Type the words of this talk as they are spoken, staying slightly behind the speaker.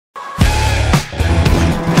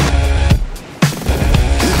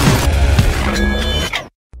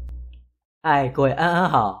嗨，各位安安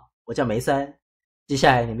好，我叫梅森。接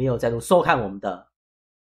下来你们又再度收看我们的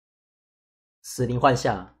死灵幻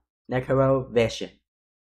象 Necro Vision。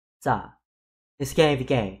在 This game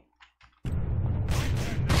begin。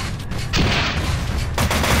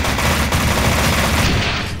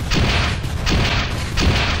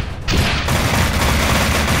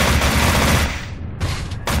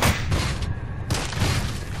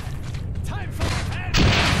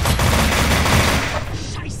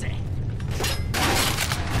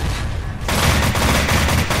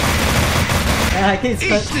还可以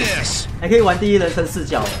还可以玩第一人称视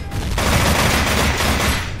角。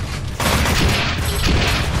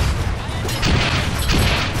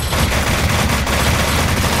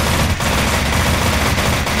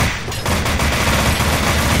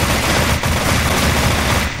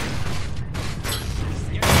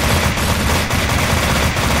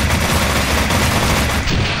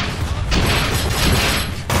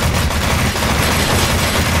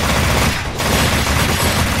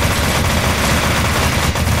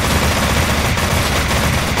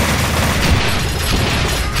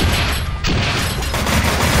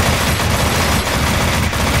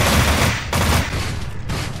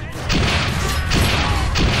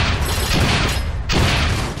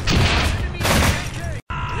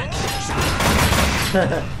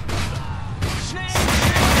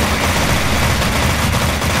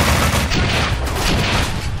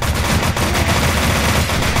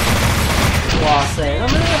哇塞，他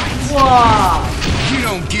们哇！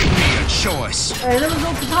哎，他们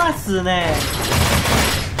都不怕死呢。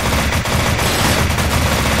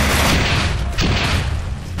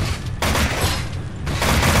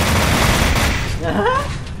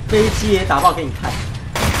飞机也打爆给你看。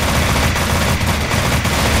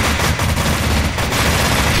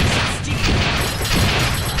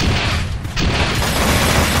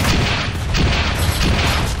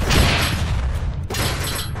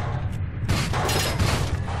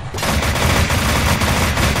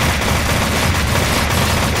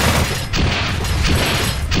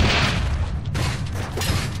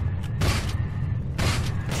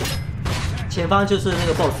前方就是那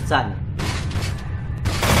个 BOSS 战了，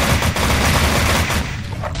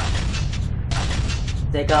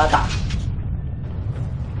再跟他打。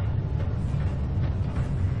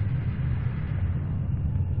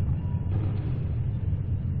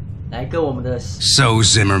来跟我们的 So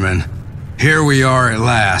Zimmerman, here we are at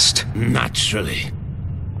last. Naturally.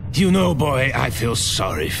 You know, boy, I feel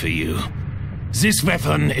sorry for you. This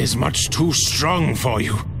weapon is much too strong for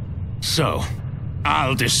you. So,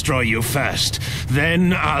 I'll destroy you first,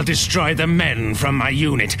 then I'll destroy the men from my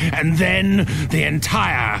unit, and then the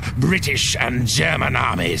entire British and German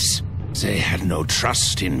armies. They had no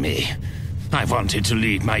trust in me. I wanted to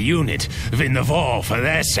lead my unit, win the war for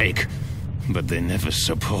their sake, but they never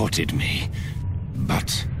supported me.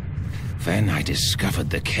 But when I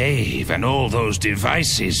discovered the cave and all those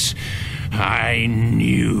devices, I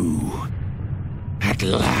knew. At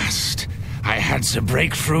last, I had the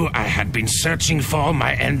breakthrough I had been searching for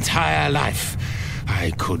my entire life.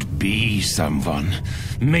 I could be someone,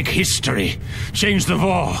 make history, change the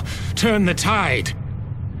war, turn the tide.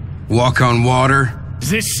 Walk on water?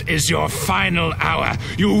 This is your final hour.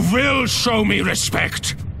 You will show me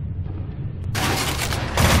respect.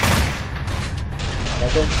 来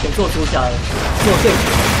跟选做主角做对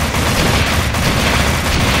决。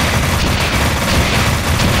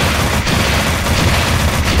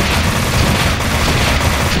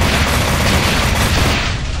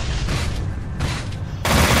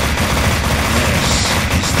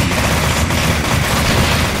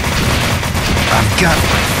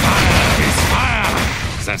Fire is fire!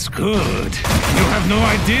 That's good. You have no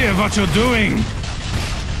idea what you're doing.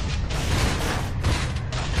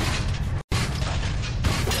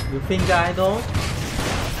 You think I don't?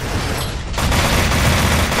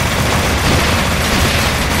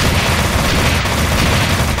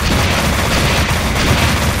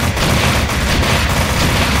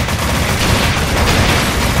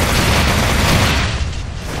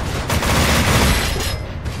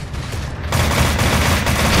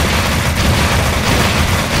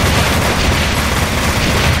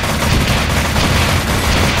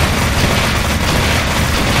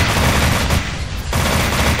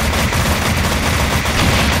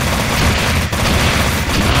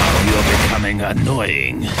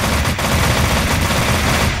 Annoying.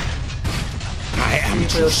 I am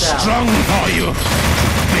too strong for you.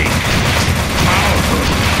 Big, powerful.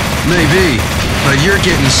 Maybe, but you're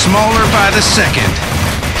getting smaller by the second.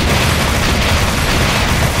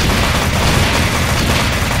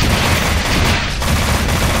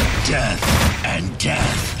 Death and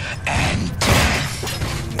death and death.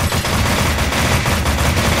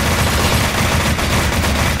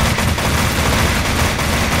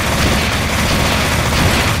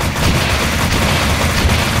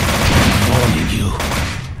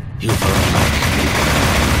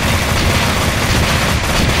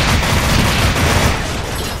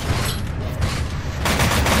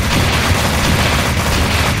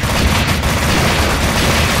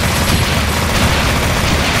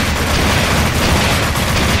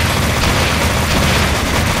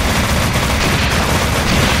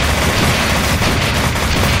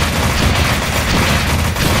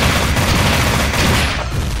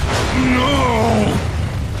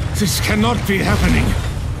 This cannot be happening.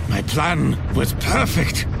 My plan was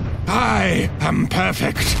perfect. I am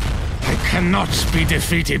perfect. I cannot be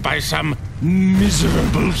defeated by some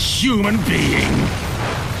miserable human being.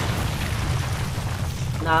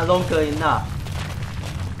 Not longer enough.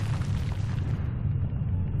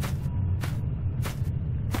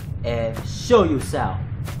 And show yourself.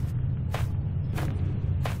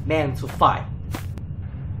 Man to fight.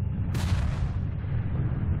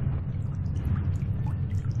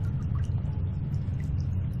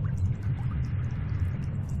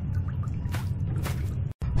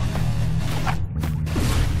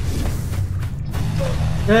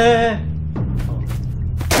 Hey.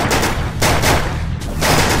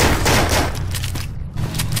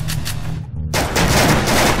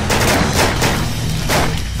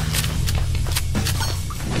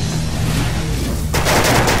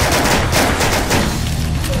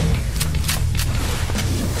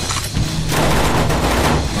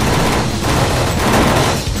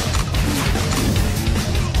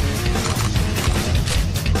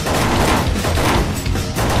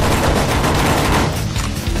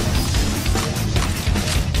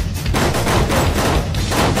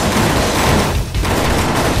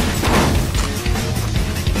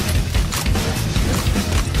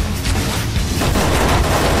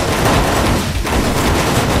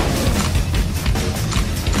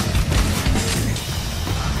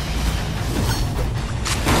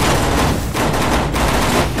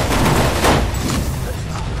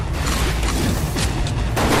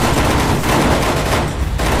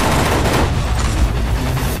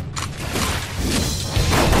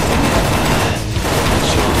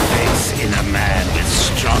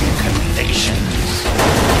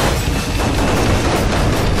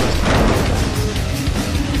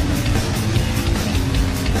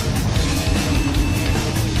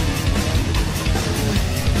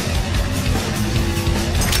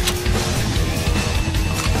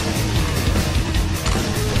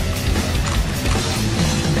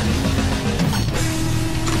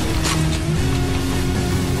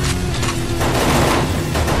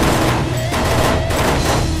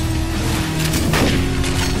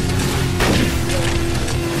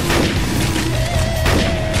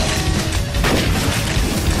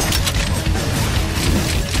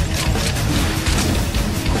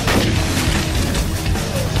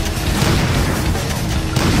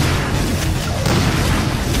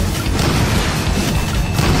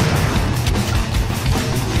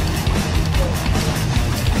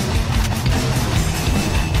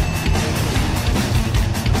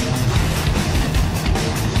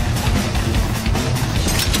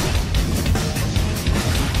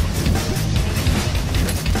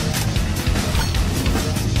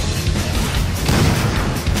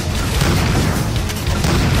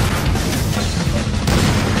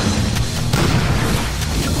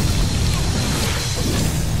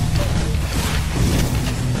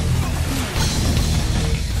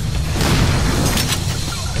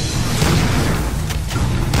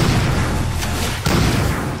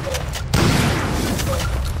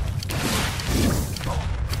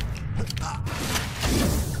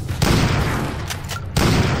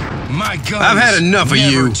 I've had enough of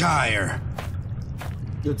you. Tire.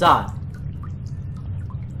 有炸。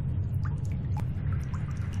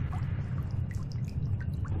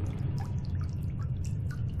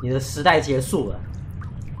你的时代结束了，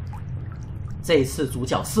这一次主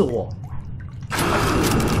角是我。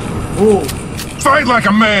哦 Fight like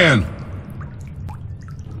a man.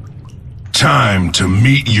 Time to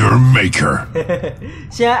meet your maker.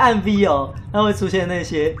 现在按 V 哦，它会出现那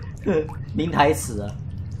些名台词啊。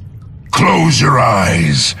Close your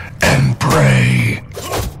eyes and pray.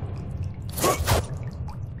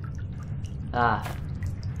 啊，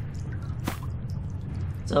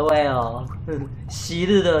这位哦，昔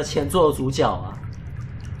日的前作主角啊。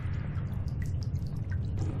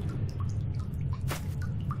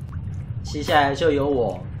接下来就由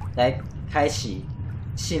我来开启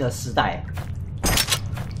新的时代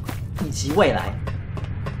以及未来。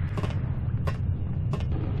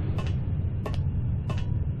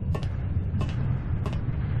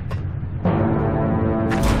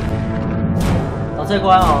这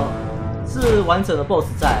关哦是完整的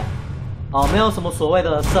BOSS 战哦，没有什么所谓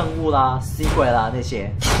的圣物啦、secret 啦那些。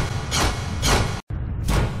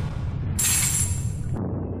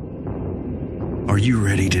Are you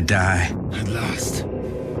ready to die? At last,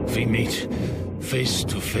 we meet face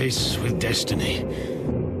to face with destiny.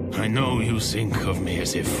 I know you think of me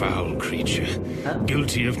as a foul creature,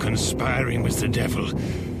 guilty of conspiring with the devil,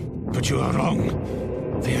 but you are wrong.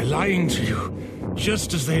 They are lying to you,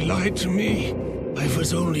 just as they lied to me. I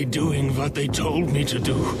was only doing what they told me to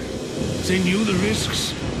do. They knew the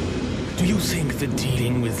risks, Do you think that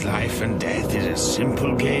dealing with life and death is a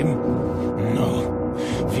simple game? No.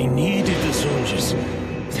 We needed the soldiers.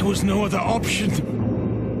 There was no other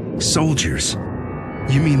option. Soldiers?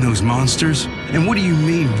 You mean those monsters? And what do you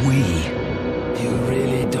mean, we? You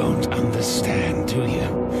really don't understand, do you?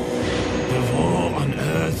 The war on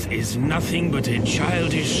Earth is nothing but a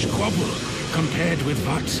childish squabble compared with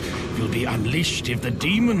what will be unleashed if the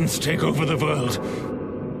demons take over the world.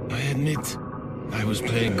 I admit, I was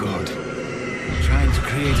playing God, trying to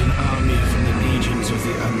create an army from the legions of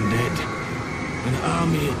the undead. An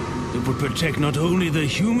army that would protect not only the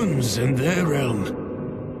humans and their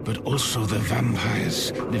realm, but also the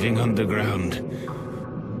vampires living underground.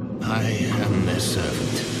 I am their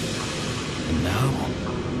servant. And now,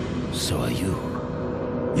 so are you.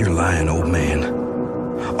 You're lying, old man.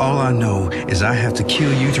 All I know is I have to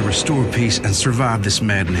kill you to restore peace and survive this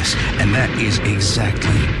madness, and that is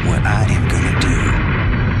exactly what I am gonna do.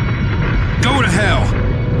 Go to hell!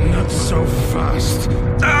 Not so fast.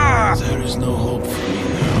 Ah! There is no hope for me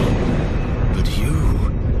now. But you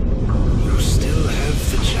still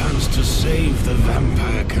have the chance to save the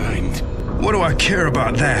vampire kind. What do I care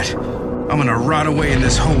about that? I'm gonna rot away in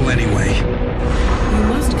this hole anyway. You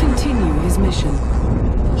must continue his mission.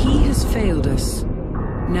 He has failed us.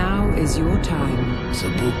 Now is your time. The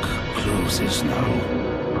book closes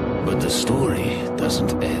now, but the story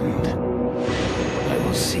doesn't end. I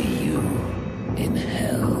will see you in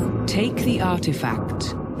hell. Take the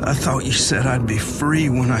artifact. I thought you said I'd be free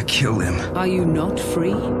when I kill him. Are you not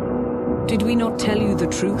free? Did we not tell you the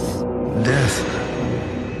truth? Death?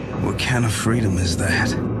 What kind of freedom is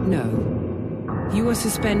that? No. You are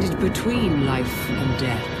suspended between life and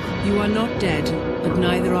death. You are not dead, but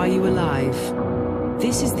neither are you alive.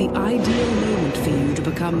 This is the ideal moment for you to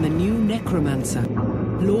become the new necromancer,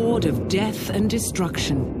 Lord of Death and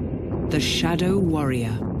Destruction, the Shadow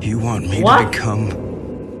Warrior. You want me What? to become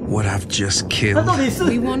what I've just killed?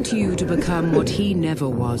 We want you to become what he never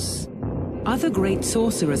was. Other great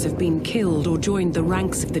sorcerers have been killed or joined the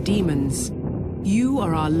ranks of the demons. You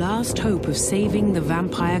are our last hope of saving the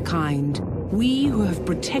vampire kind. We who have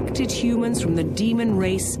protected humans from the demon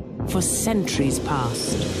race for centuries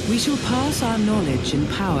past. We shall pass our knowledge and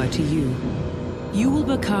power to you. You will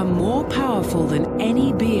become more powerful than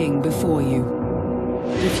any being before you.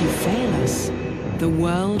 If you fail us, the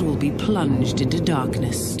world will be plunged into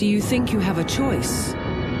darkness. Do you think you have a choice?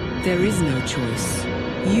 There is no choice.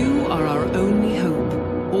 You are our only hope.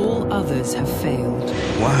 All others have failed.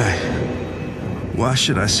 Why? Why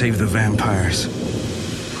should I save the vampires?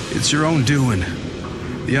 It's your own doing.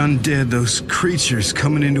 The undead, those creatures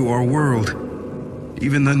coming into our world.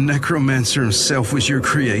 Even the necromancer himself was your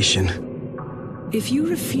creation. If you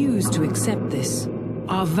refuse to accept this,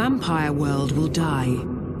 our vampire world will die,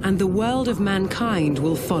 and the world of mankind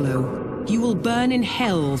will follow. You will burn in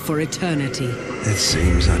hell for eternity. It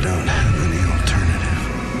seems I don't have any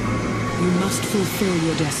alternative. You must fulfill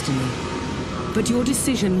your destiny, but your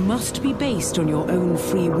decision must be based on your own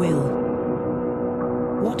free will.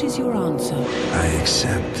 What is your answer? I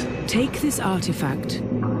accept. Take this artifact.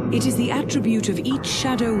 It is the attribute of each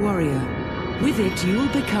Shadow Warrior. With it, you will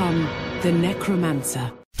become the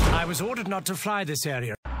Necromancer. I was ordered not to fly this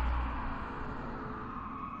area.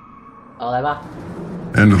 好，来吧。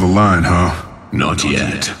 End of the line, huh? Not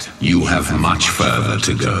yet. You have much further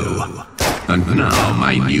to go. And now,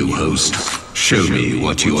 my new host, show me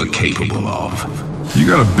what you are capable of. You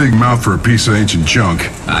got a big mouth for a piece of ancient junk.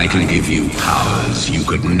 I can give you powers you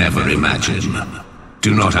could never imagine.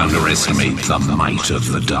 Do not underestimate the might of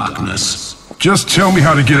the darkness. Just tell me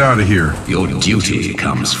how to get out of here. Your duty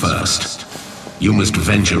comes first. You must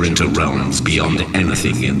venture into realms beyond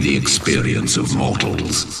anything in the experience of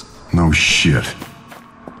mortals. No shit.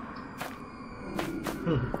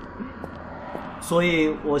 所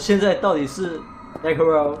以我现在到底是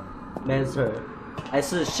Necromancer 还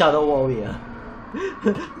是 Shadow Warrior？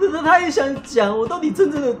 真的太想讲，我到底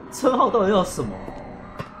真正的称号到底叫什么？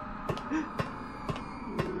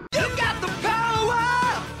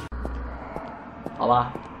好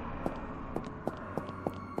吧，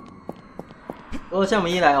如果像我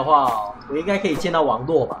们一来的话，我应该可以见到王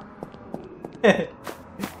洛吧？嘿嘿。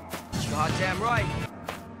 Goddamn right.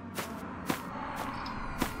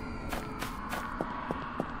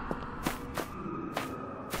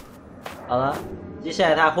 好了，接下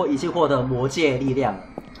来他已经获得魔界力量了，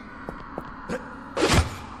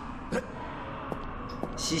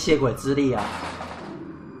吸血鬼之力啊！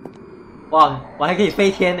哇，我还可以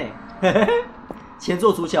飞天呢！前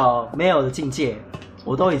作主角没有的境界，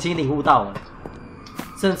我都已经领悟到了，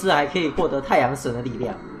甚至还可以获得太阳神的力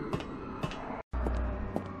量，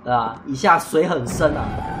对吧？以下水很深啊！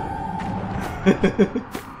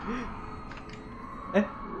哎，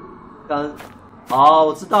刚，哦，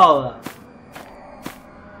我知道了，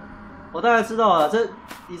我大概知道了。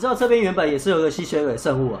你知道这边原本也是有个吸血鬼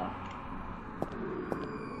圣物啊？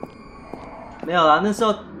没有啦，那时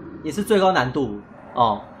候也是最高难度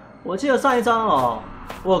哦。我记得上一章哦，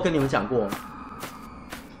我有跟你们讲过。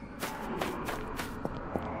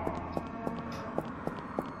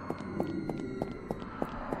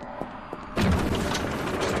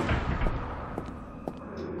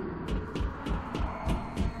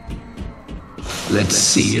Let's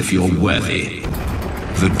see if you're worthy.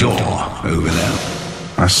 The door over there.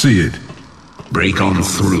 I see it. Break on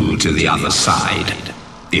through to the other side,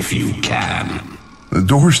 if you can. The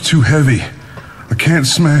door's too heavy. I can't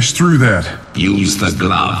smash through that. Use the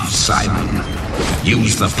glove, Simon.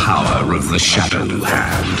 Use the power of the Shadow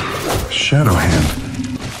Hand. Shadow Hand?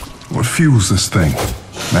 What fuels this thing?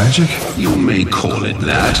 Magic? You may call it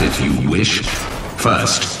that if you wish.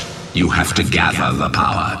 First, you have to gather the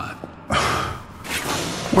power.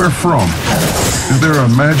 Where from? Is there a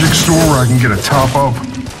magic store where I can get a top-up?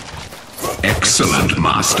 Excellent,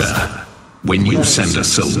 Master. When you send a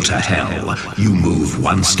soul to hell, you move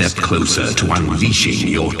one step closer to unleashing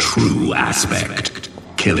your true aspect.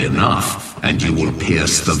 Kill enough, and you will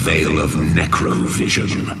pierce the veil of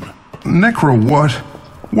necrovision. Necro what?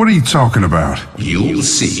 What are you talking about? You'll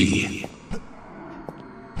see.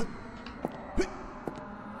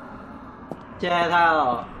 现在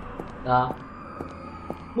他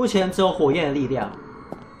目前只有火焰的力量。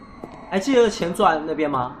还记得前传那边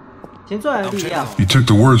吗？前传的力量。You took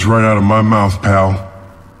the words right out of my mouth, pal.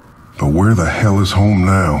 But where the hell is home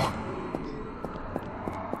now?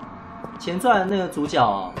 前传那个主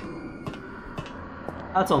角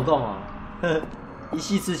他总共一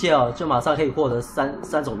夕之间就马上可以获得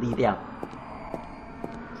三种力量。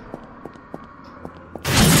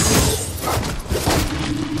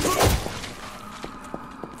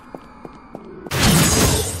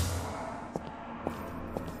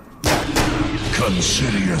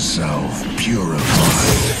Consider yourself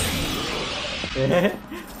purified.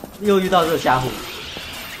 又遇到这个家伙。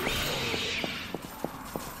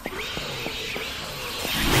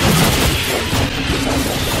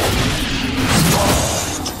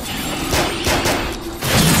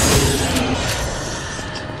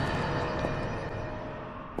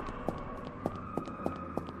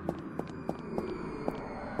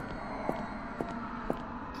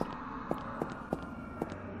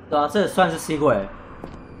对啊，这算是 secret。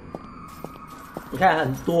你看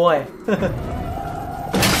很多哎、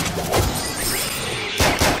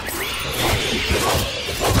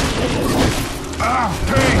Ah,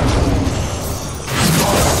 pain!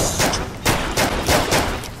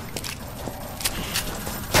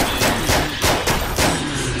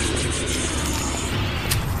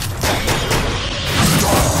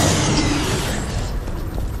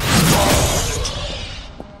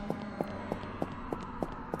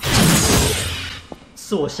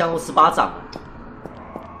 是我降龙18掌。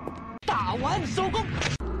打完收工。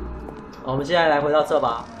我们现在来回到这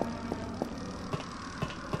吧。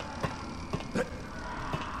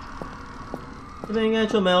这边应该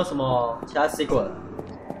就没有什么其他 secret 了。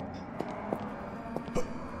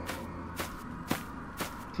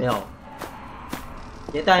没有，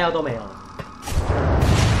连弹药都没有。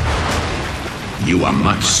You are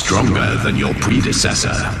much stronger than your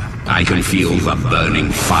predecessor. I can feel the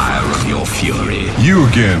burning fire of your fury. You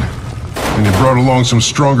again. And you brought along some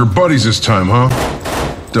stronger buddies this time, huh?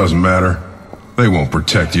 Doesn't matter. They won't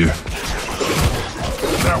protect you.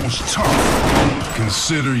 That was tough.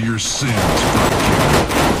 Consider your sins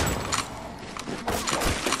forgiven.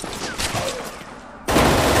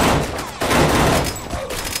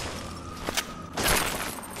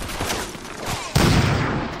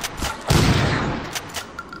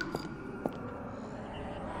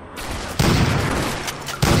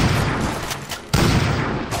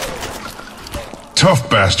 Tough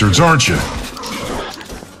bastards, aren't you?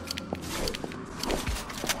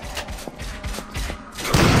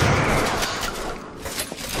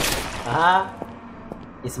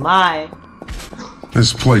 It's mine.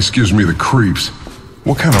 This place gives me the creeps.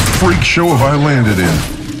 What kind of freak show have I landed in?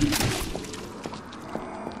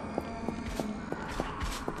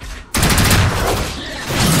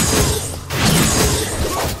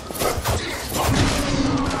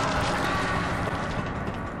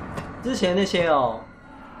 "之前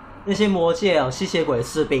那些魔界吸血鬼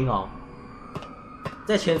士兵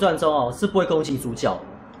在前传中是不会攻击主角的。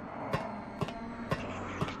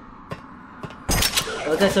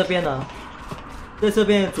而在这边呢，在这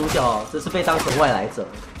边的主角只是被当成外来者。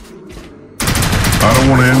I don't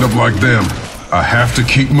want to end up like them. I have to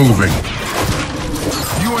keep moving.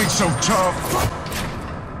 ain't so tough.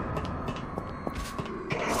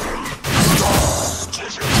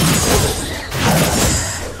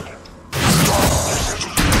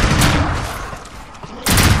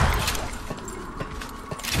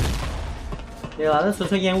没有啊，那纯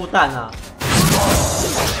粹烟雾弹啊！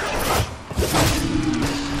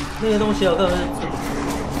那个东西有根本是，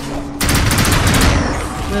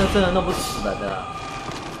那个真的弄不死人的。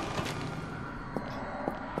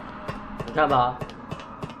你看吧，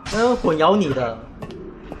那个混咬你的。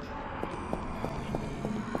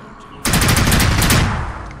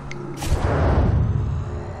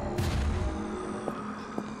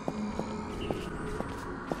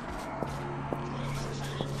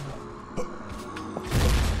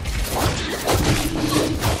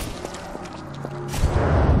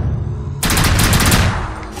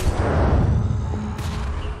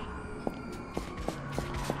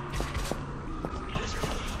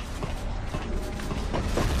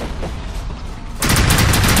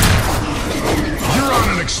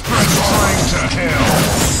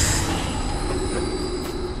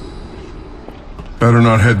Better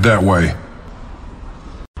not head that way.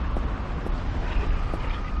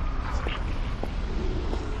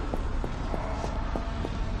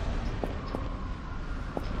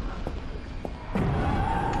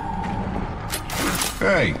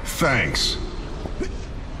 Hey, thanks.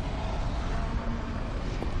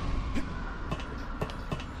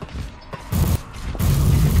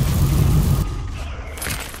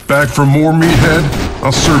 Back for more, meathead?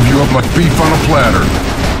 I'll serve you up like beef on a platter.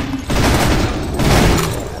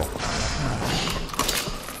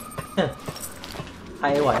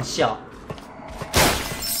 开玩笑，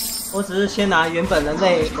我只是先拿原本人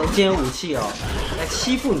间武器哦，来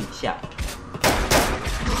欺负你一下。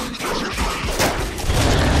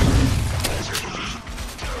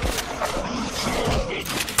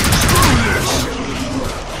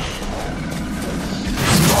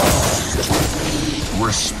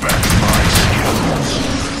Respect my skills.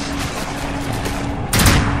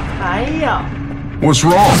 哎呀 What's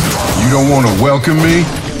wrong? You don't want to welcome me?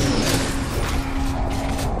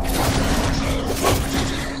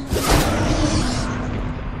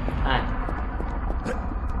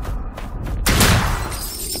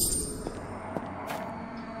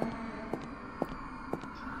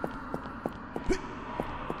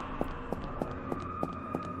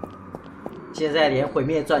 现在连毁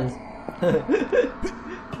灭战，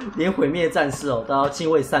连毁灭战士哦都要敬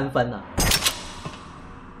畏3分啊。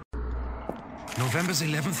November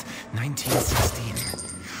 11th, 1916.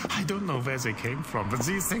 I don't know where they came from, but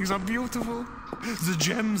these things are beautiful. The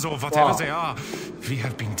gems or whatever they are. We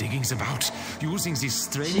have been digging them out, using these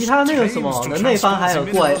strange 其他那个什么人类方还有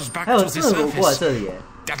过来，还有这个过来这里耶。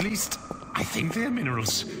At least, I think they're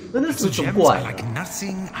minerals. 真的是 The 怎么 gems 过来 are 的 like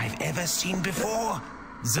nothing I've ever seen before.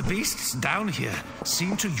 The beasts down here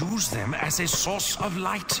seem to use them as a source of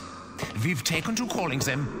light. We've taken to calling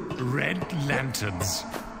them red lanterns.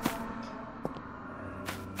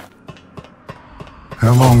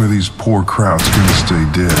 How long are these poor krauts gonna stay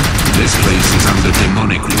dead? This place is under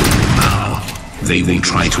demonic rule now. They will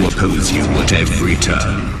try to oppose you at every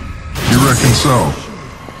turn. You reckon so?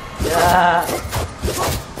 Yeah.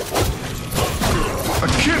 A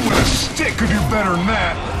kid with a stick could do better than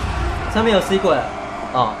that. 上面有死鬼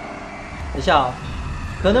哦，等一下哦，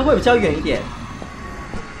可能会比较远一点。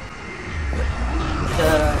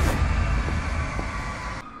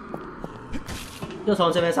就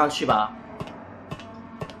从这边上去吧。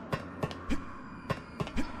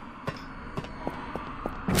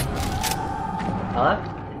好了，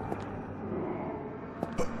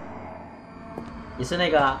你是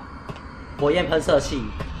那个啊，火焰喷射器，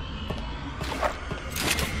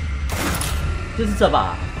就是这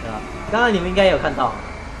把，对吧？刚刚你们应该有看到。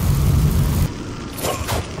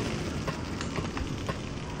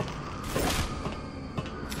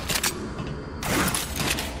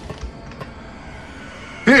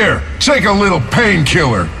Here, take a little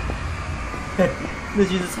painkiller. 那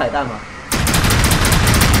句是彩蛋吗？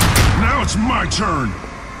 Now it's my turn.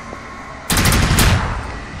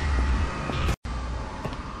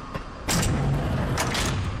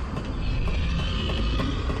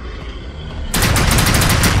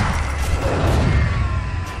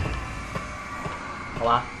 Hả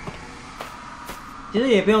吧，其实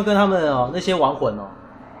也不用跟他们哦那些亡魂哦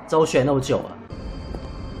周旋那么久啊。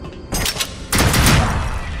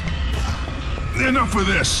Enough of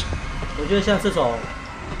this. 我觉得像这种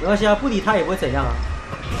没关系啊，不理他也不会怎样啊。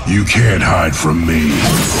 You can't hide from me.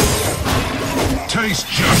 Taste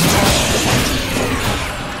justice.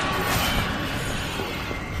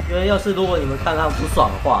 因为要是如果你们看他们不爽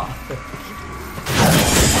的话，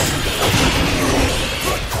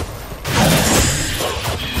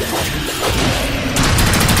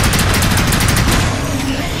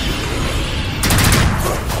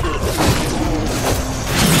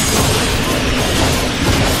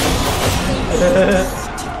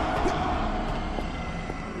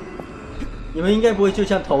你们应该不会就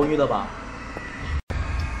像头晕了吧？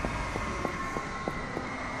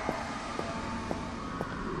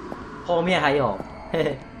后面还有，嘿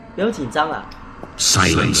嘿，不用紧张啦。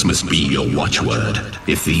Silence must be your watchword.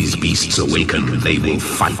 If these beasts awaken, they will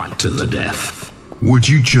fight to the death. Would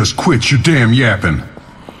you just quit your damn yapping?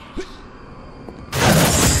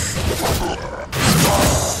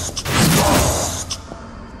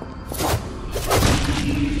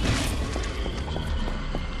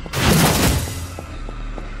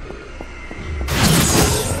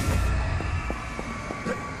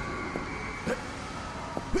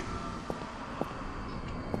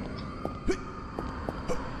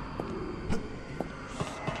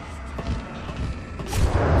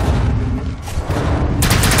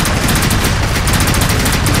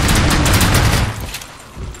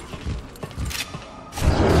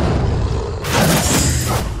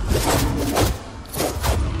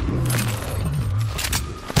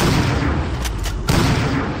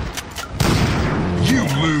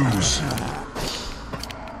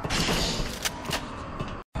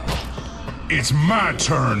 It's my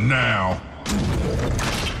turn now.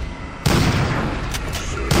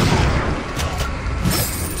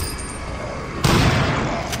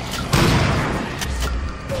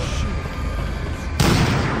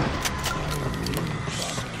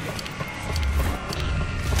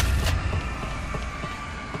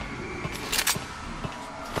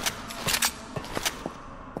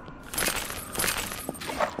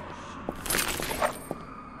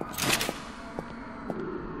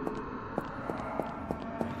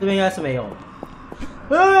这边应该是没有。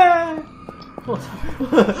哎，我操！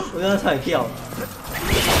我刚刚差点掉了。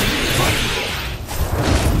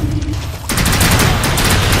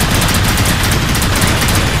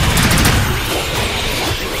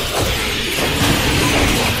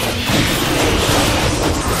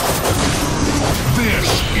This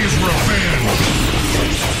is revenge.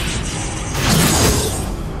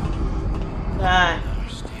 哎。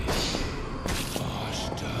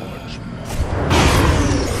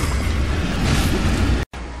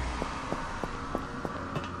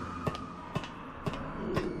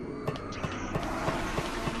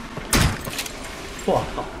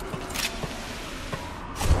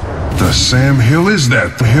The Sam Hill is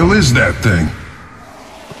that thing?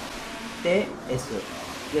 That is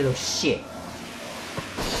little shit.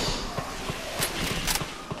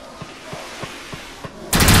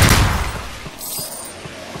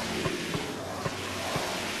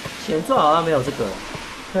 前传好像没有这个，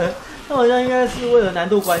它好像应该是为了难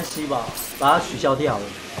度关系吧，把它取消掉了。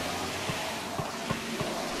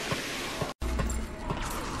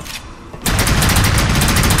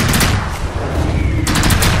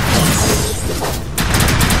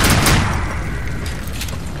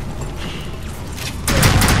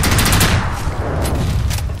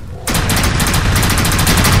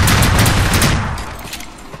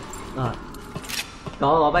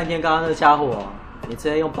搞了老半天，刚刚那个家伙、啊，你直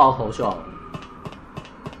接用爆头就好了。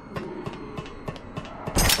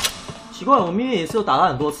奇怪，我明明也是有打他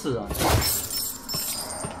很多次啊。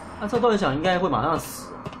按照道理讲，应该会马上死。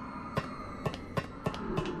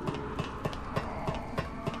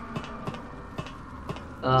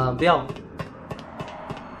不要。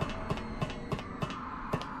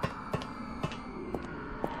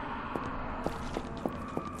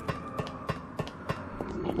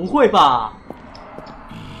不会吧？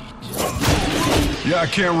 Yeah, I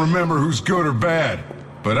can't remember who's good or bad,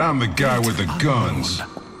 but I'm the guy with the guns.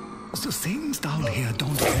 The things down here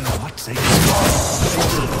don't care what they do.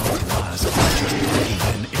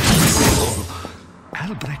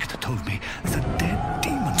 Albrecht told me the dead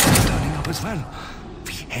demons are turning up as well.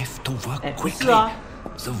 We have to work quickly.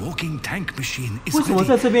 The walking tank machine is 为什么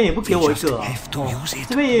在这边也不给我一个啊？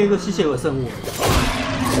这边也有一个吸血鬼生物。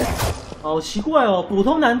好奇怪哦，普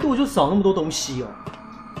通难度就少那么多东西哦。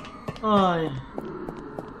哎呀。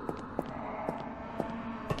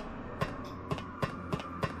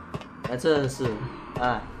 哎，真的是，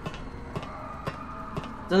哎，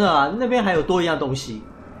真的啊，那边还有多一样东西。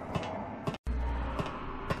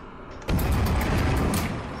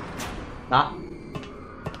啊？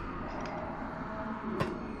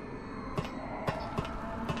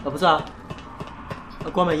不是啊，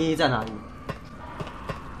那关门意义在哪里？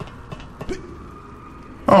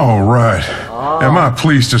 All right. Am I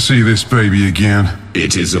pleased to see this baby again?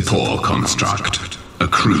 It is a poor construct, a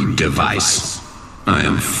crude device. I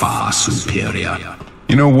am far superior.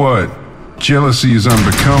 You know what? Jealousy is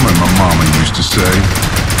unbecoming, my mama used to say.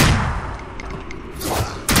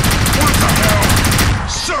 What the hell?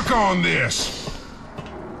 Suck on this!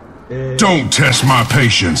 Don't test my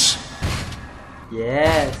patience.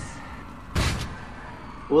 Yes，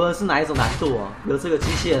 无论是哪一种难度哦，有这个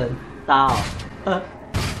机器人搭哦，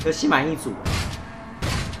就心满意足。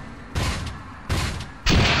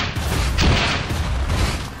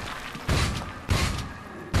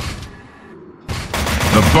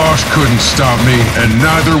The boss couldn't stop me, and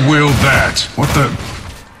neither will that. What the?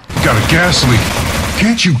 Got a gas leak.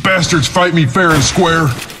 Can't you bastards fight me fair and square?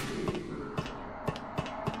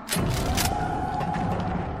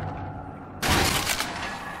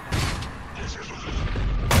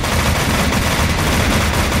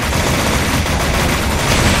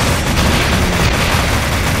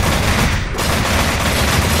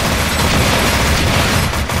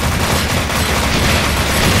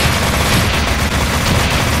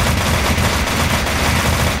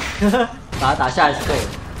把他打下来是对的。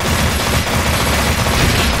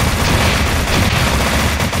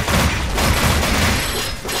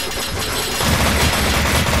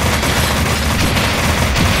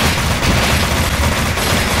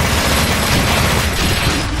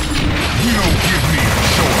You don't give me a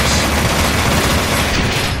choice.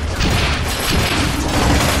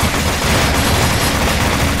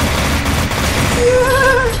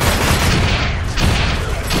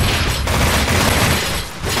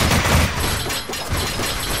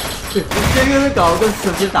这个搞得跟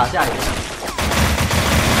直接打架一样。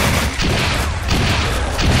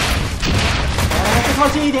来，再靠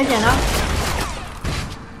近一点点啊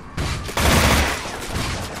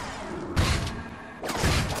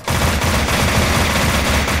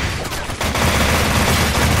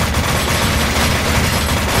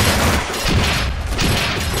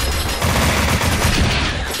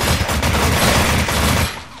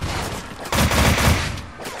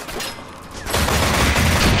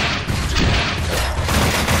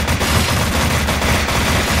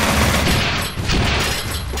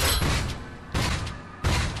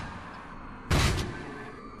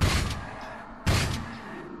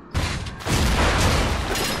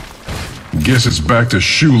！Guess it's back to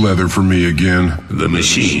shoe leather for me again. The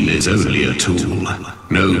machine is only a tool.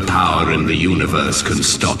 No power in the universe can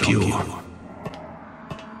stop you.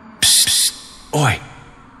 Psst, psst. Oi,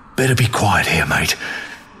 better be quiet here, mate.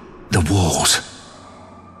 The walls,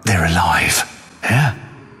 they're alive. Yeah?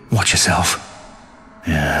 Watch yourself.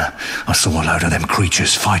 Yeah, I saw a load of them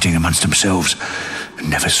creatures fighting amongst themselves.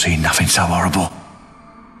 Never seen nothing so horrible.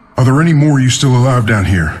 Are there any more of you still alive down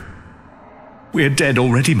here? We're dead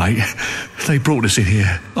already, mate. They brought us in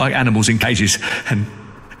here, like animals in cages, and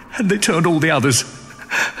they turned all the others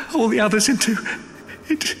into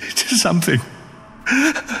something.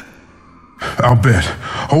 I'll bet.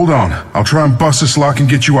 Hold on. I'll try and bust this lock and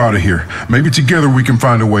get you out of here. Maybe together we can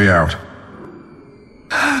find a way out.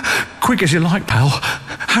 Quick as you like, pal.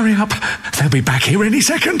 Hurry up. They'll be back here any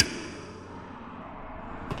second.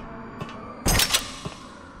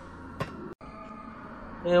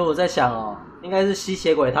 因为我在想哦，应该是吸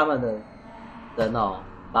血鬼他们的人哦，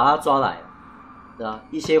把他抓来，对吧？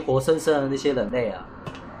一些活生生的那些人类啊，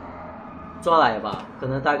抓来吧，可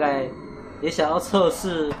能大概也想要测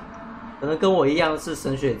试，可能跟我一样是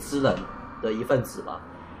神血之人的一份子吧。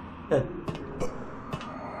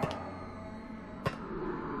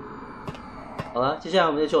好了，接下来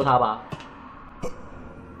我们就救他吧。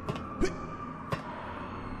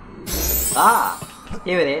啊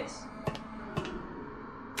 ，Here it is。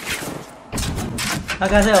他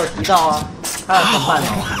刚才有提到啊，他有同伴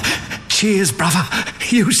哦。Cheers, brother.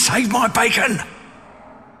 You saved my bacon.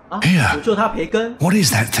 啊， Here. 我救他培根。What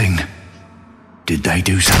is that thing? Did they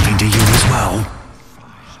do something to you as well?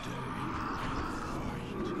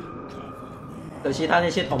 可惜他那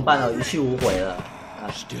些同伴哦，一去无回了。啊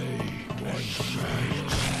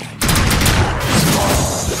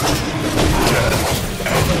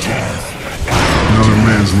Another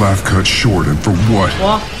man's life cut short, and for what?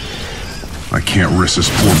 哇！ I can't risk this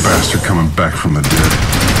poor bastard coming back from the dead.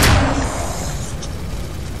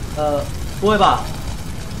 不会吧？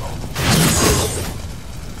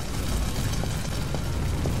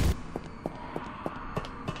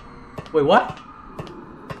 Wait, what?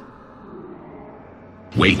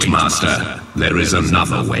 Wait, Master. There is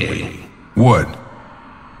another way. What?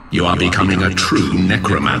 You are becoming a true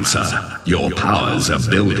necromancer. Your powers are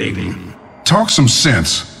building. Talk some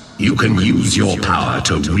sense. You can use your power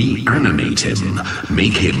to reanimate him.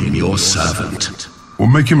 Make him your servant. We'll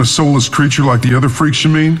make him a soulless creature like the other freaks,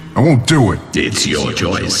 you mean? I won't do it. It's your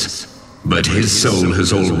choice. But his soul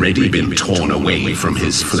has already been torn away from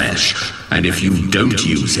his flesh, and if you don't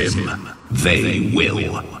use him, they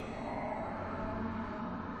will.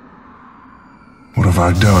 What have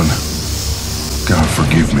I done? God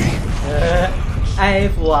forgive me.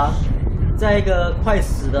 IF 啊，在一个快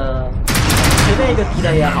死的随便一个敌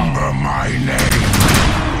人也好，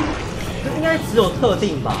这应该只有特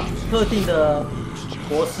定吧，特定的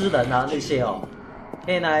魔师人啊那些哦，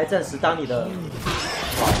可以拿来暂时当你的，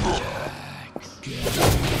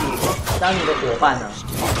当你的伙伴呢、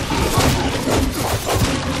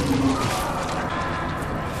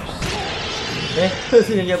这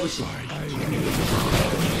应该不行。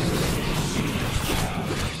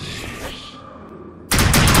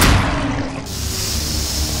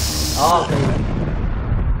哦，可以。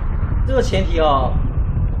这个前提哦，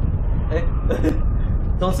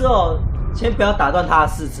总之哦，先不要打断他的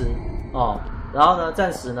四肢哦，然后呢，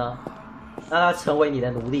暂时呢，让他成为你的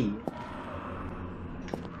奴隶。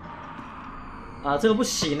啊，这个不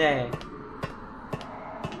行哎，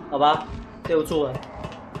好吧，对不住了。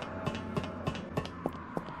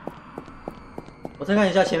我再看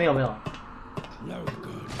一下前面有没有。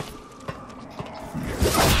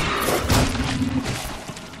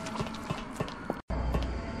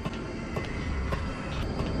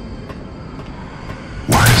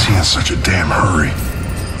In such a damn hurry.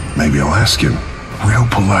 Maybe I'll ask him, real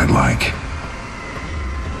polite like.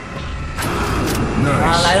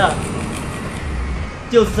 啊，来了，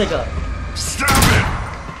就是这个。Stop it!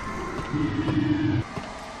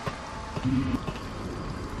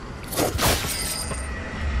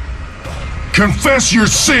 Confess your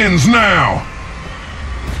sins now!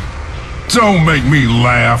 Don't make me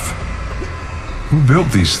laugh. Who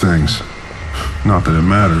built these things? Not that it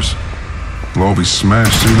matters. They'll all be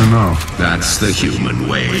smashed soon enough. That's the human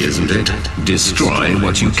way, isn't it? Destroy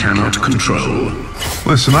what you cannot control.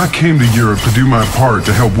 Listen, I came to Europe to do my part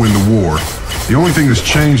to help win the war. The only thing that's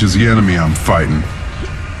changed is the enemy I'm fighting.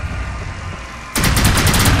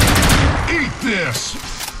 Eat this!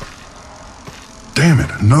 Damn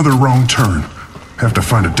it, another wrong turn. Have to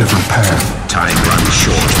find a different path. Time runs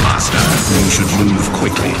short, Master. You should move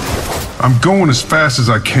quickly. I'm going as fast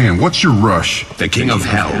as I can. What's your rush? The King of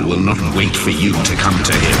Hell will not wait for you to come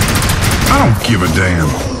to him. I don't give a damn.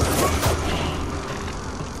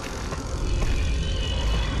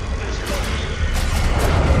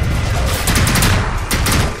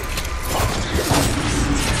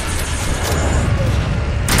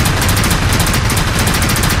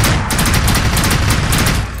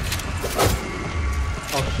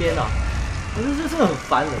 Oh 天哪，可是这真的很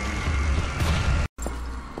烦人。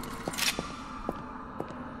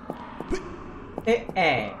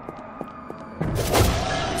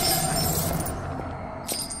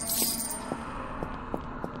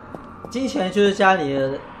金钱就是家里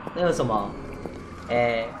的那个什么，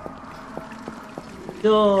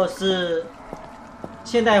就是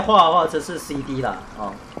现代化的话，这是 CD 啦，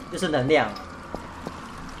哦，就是能量。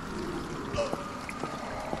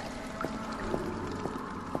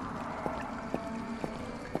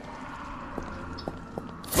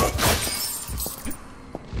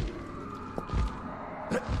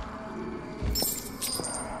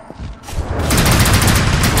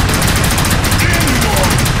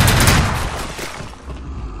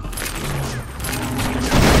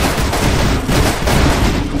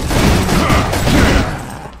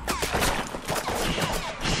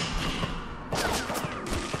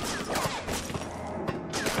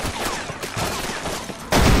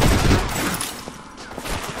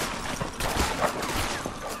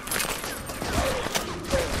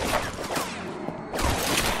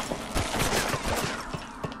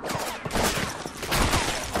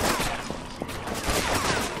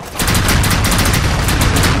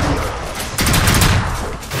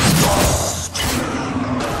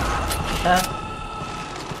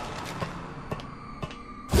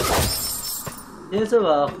因为这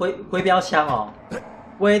个回标枪哦，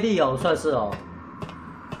威力哦算是哦，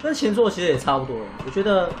跟前作其实也差不多。我觉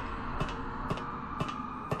得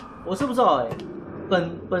我是不知道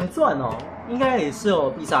本传哦，应该也是有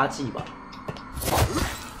必杀技吧。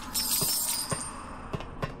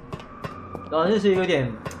然后就是有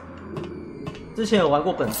点，之前有玩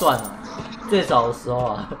过本传啊，最早的时候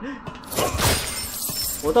啊，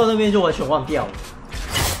我到那边就完全忘掉了。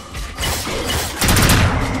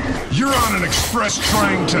You're on an express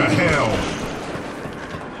train to hell.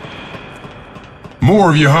 More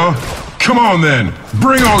of you, huh? Come on then.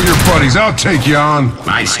 Bring all your buddies. I'll take you on.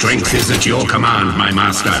 My strength is at your command, my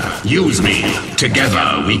master. Use me.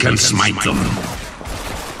 Together we can smite them.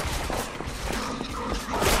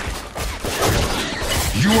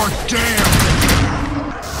 You are damned.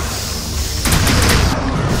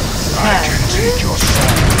 I can take your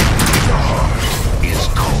soul. The heart is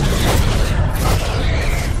cold.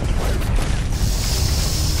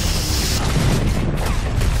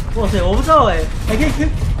 哇塞，我不知道哎，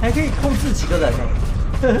还可以控制几个人呢？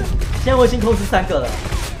现在我已经控制3个了。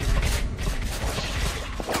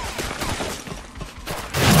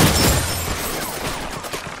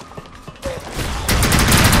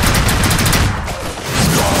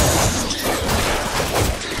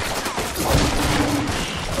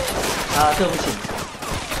啊，这不行，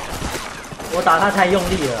我打他太用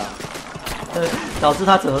力了，导致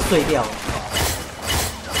他整个碎掉。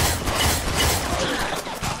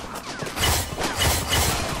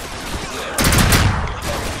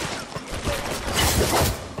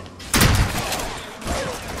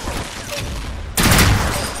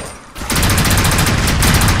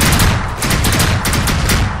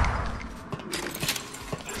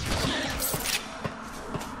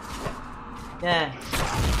耶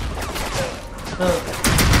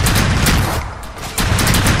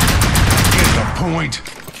，Get the point.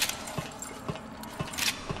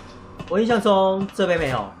 我印象中这边没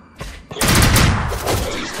有。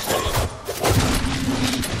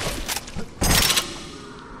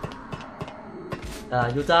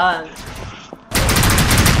有战。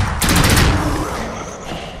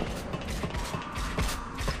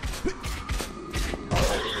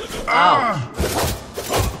啊！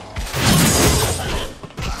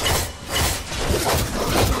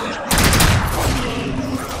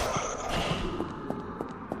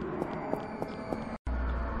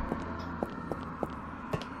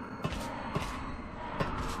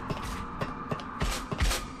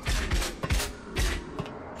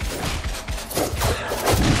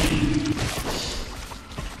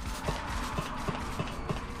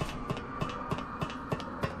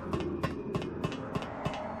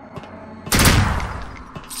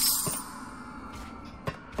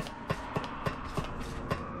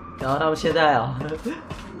然后他们现在哦，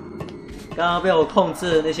刚刚被我控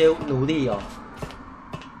制的那些奴隶哦，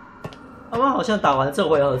他们好像打完这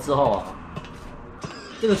回合之后啊，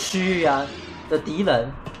这个区域啊的敌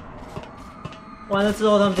人完了之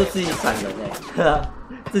后，他们就自己闪人哎，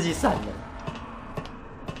自己闪人。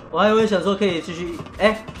我还以为想说可以继续，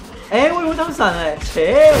我以为他们闪了哎，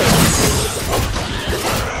切！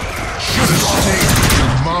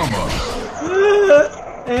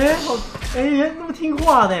好，那么听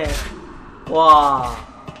话呢，哇！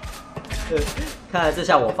看来这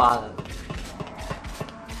下我发了。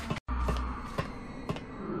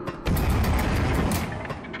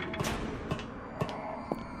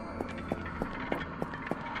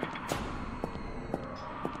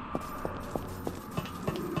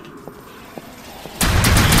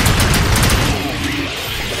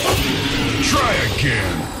Try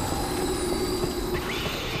again.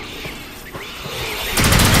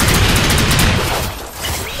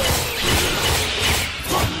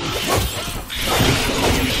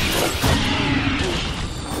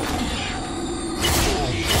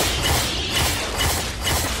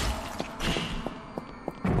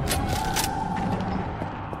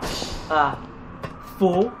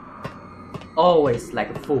 Fool, always like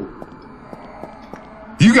a fool.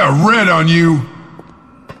 You got red on you.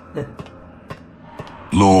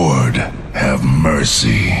 Lord, have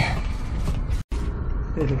mercy.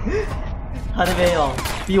 他那边有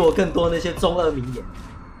比我更多那些中二名言，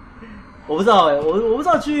我不知道我不知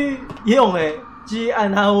道去也有去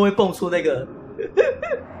按他会不会蹦出那个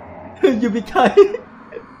You be kind.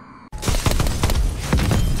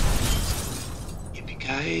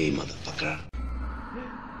 Yippee-ki-yay, motherfucker.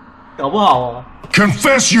 搞不好哦。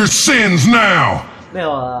Confess your sins now. 没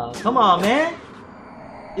有啊 ，Come on, man.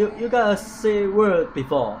 You gotta say word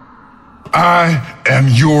before. I am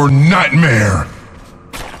your nightmare.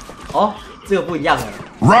 哦，这个不一样哎。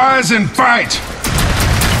Rise and fight.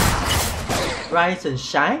 Rise and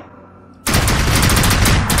shine.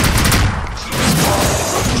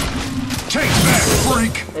 Take that,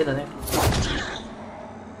 freak. 等等。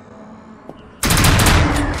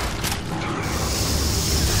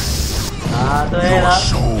啊，对了。Your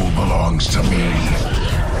soul belongs to me.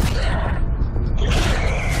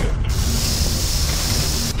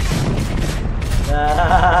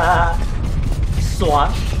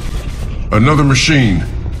 爽。Another machine.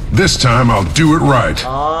 This time I'll do it right.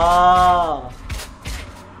 哦。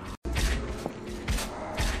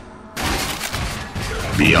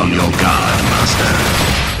Be on your guard, Master.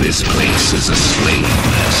 This place is a slave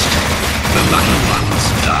nest. The lucky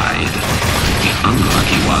ones died. The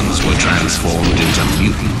unlucky ones were transformed into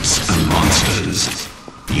mutants and monsters.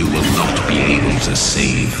 You will not be able to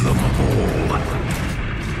save them all.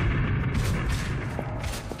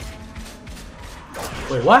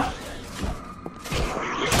 Wait, what?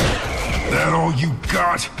 That all you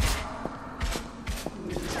got?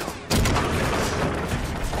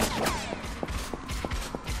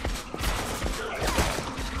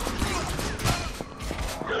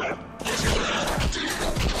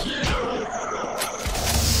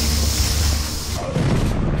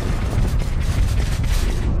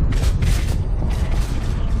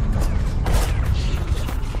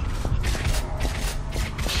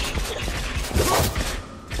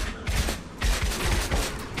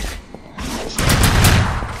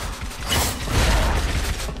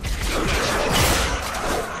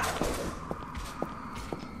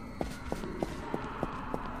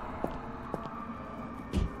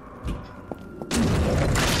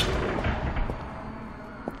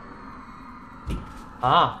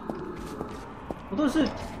 啊！我都是，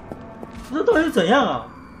这到底是怎样啊？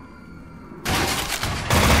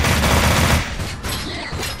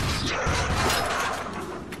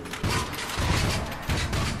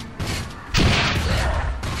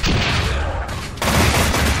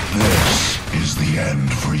 This is the end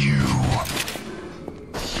for you.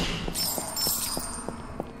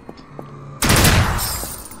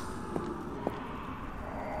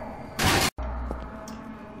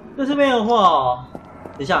 在这边的话，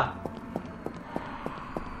等一下。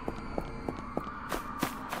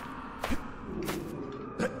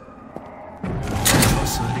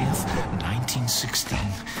 1916.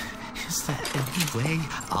 Is there any way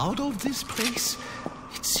out of this place?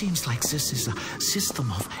 It seems like this is a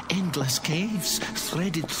system of endless caves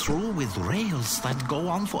threaded through with rails that go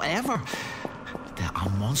on forever. There are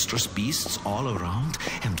monstrous beasts all around,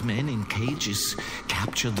 and men in cages,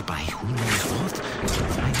 captured by who knows what.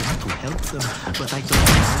 I want to help them, but I don't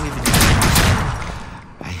know if it is possible.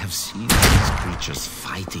 I have seen these creatures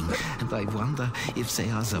fighting, and I wonder if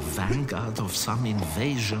they are the vanguard of some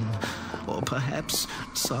invasion, or perhaps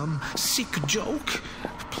some sick joke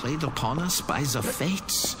played upon us by the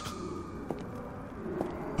fates.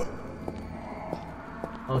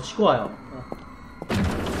 好奇怪哦。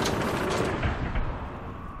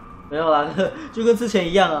没有啦，就跟之前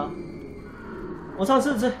一样啊。我上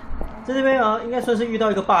次在这边啊，应该算是遇到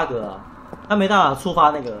一个 bug 啊，他没办法触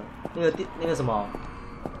发那个什么。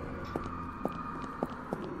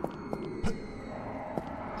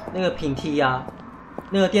 那个平梯呀，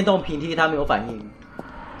那个电动平梯它没有反应。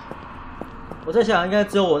我在想，应该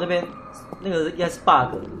只有我那边那个应该是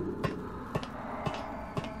bug。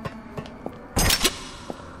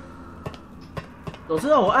总之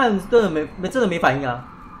让我按真的没反应啊！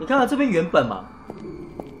你看看这边原本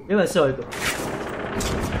是有一个，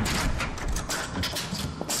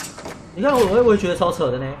你看我也觉得超扯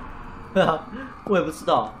的呢，对啊，我也不知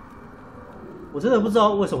道，我真的不知道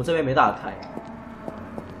为什么这边没打开。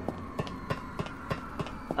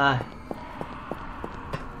 哎，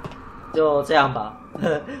就这样吧，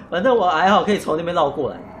反正我还好可以从那边绕过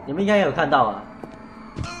来，你们应该也有看到啊。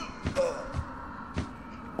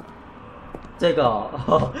这个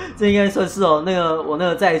哦，这应该算是哦，我那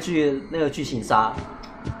个载具那个剧情杀。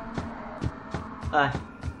哎，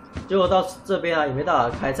结果到这边啊也没办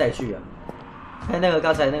法开载具啊，开那个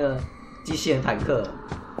刚才那个机器人坦克。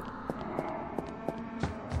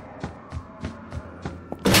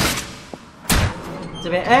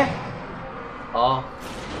 这边哎，哦，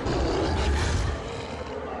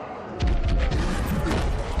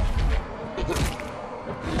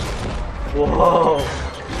哇！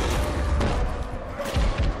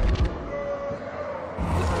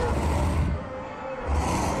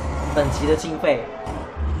本集的经费。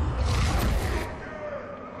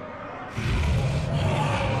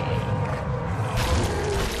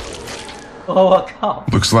哦，我靠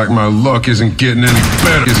Looks like my luck isn't getting any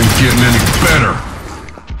better.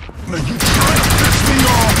 Now you try to piss me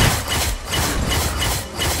off.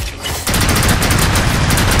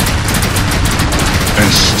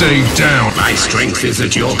 And stay down. My strength is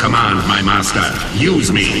at your command, my master.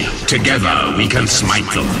 Use me. Together we can smite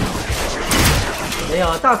them. 没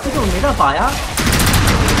有，大师根本没办法呀。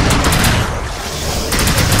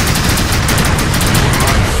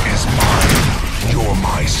 You're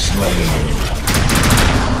my slave.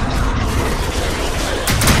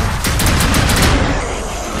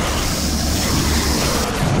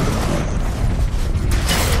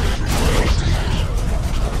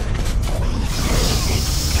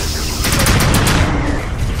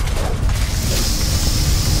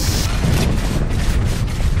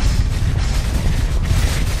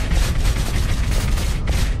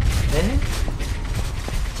 Eh?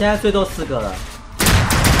 现在最多4个了。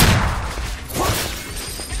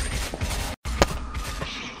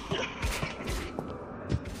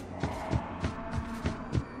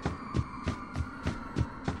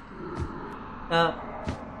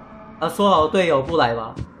 说好队友不来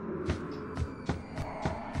吗？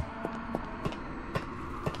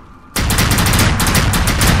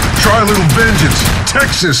 Try a little vengeance,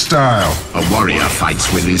 Texas style. A warrior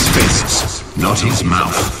fights with his fists, not his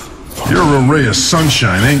mouth. You're a ray of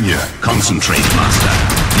sunshine, ain't you? Concentrate, master.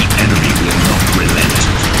 The enemy will not relent.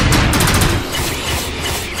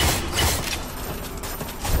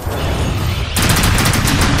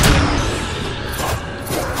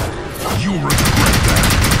 You'll regret that.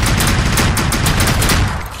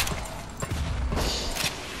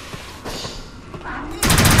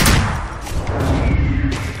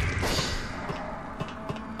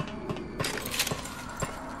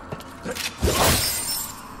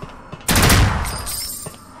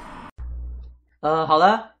 好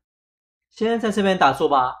了，先在这边打住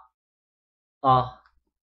吧。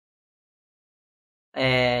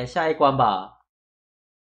下一关吧，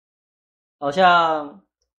好像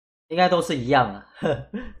应该都是一样的，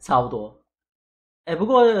差不多。不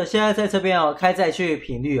过现在在这边开载具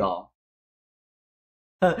频率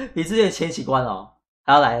比之前前几关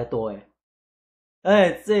还要来得多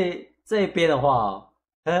这边的话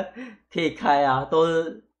可以开啊，都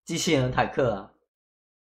是机器人坦克啊，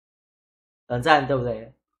很赞，对不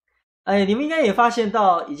对？你们应该也发现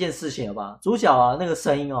到一件事情了吧？主角那个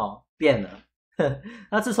声音变了。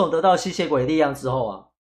他自从得到吸血鬼力量之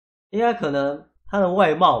后应该可能他的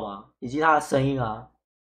外貌吧，以及他的声音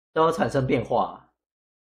都要产生变化，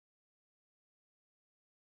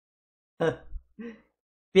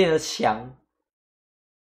变得强，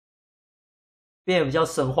变得比较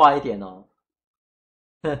神话一点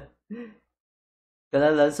可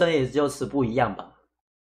能人生也就此不一样吧。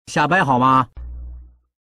下班好吗？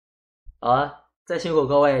好了，再辛苦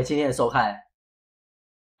各位今天的收看，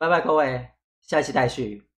拜拜各位，下一期待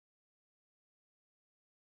续。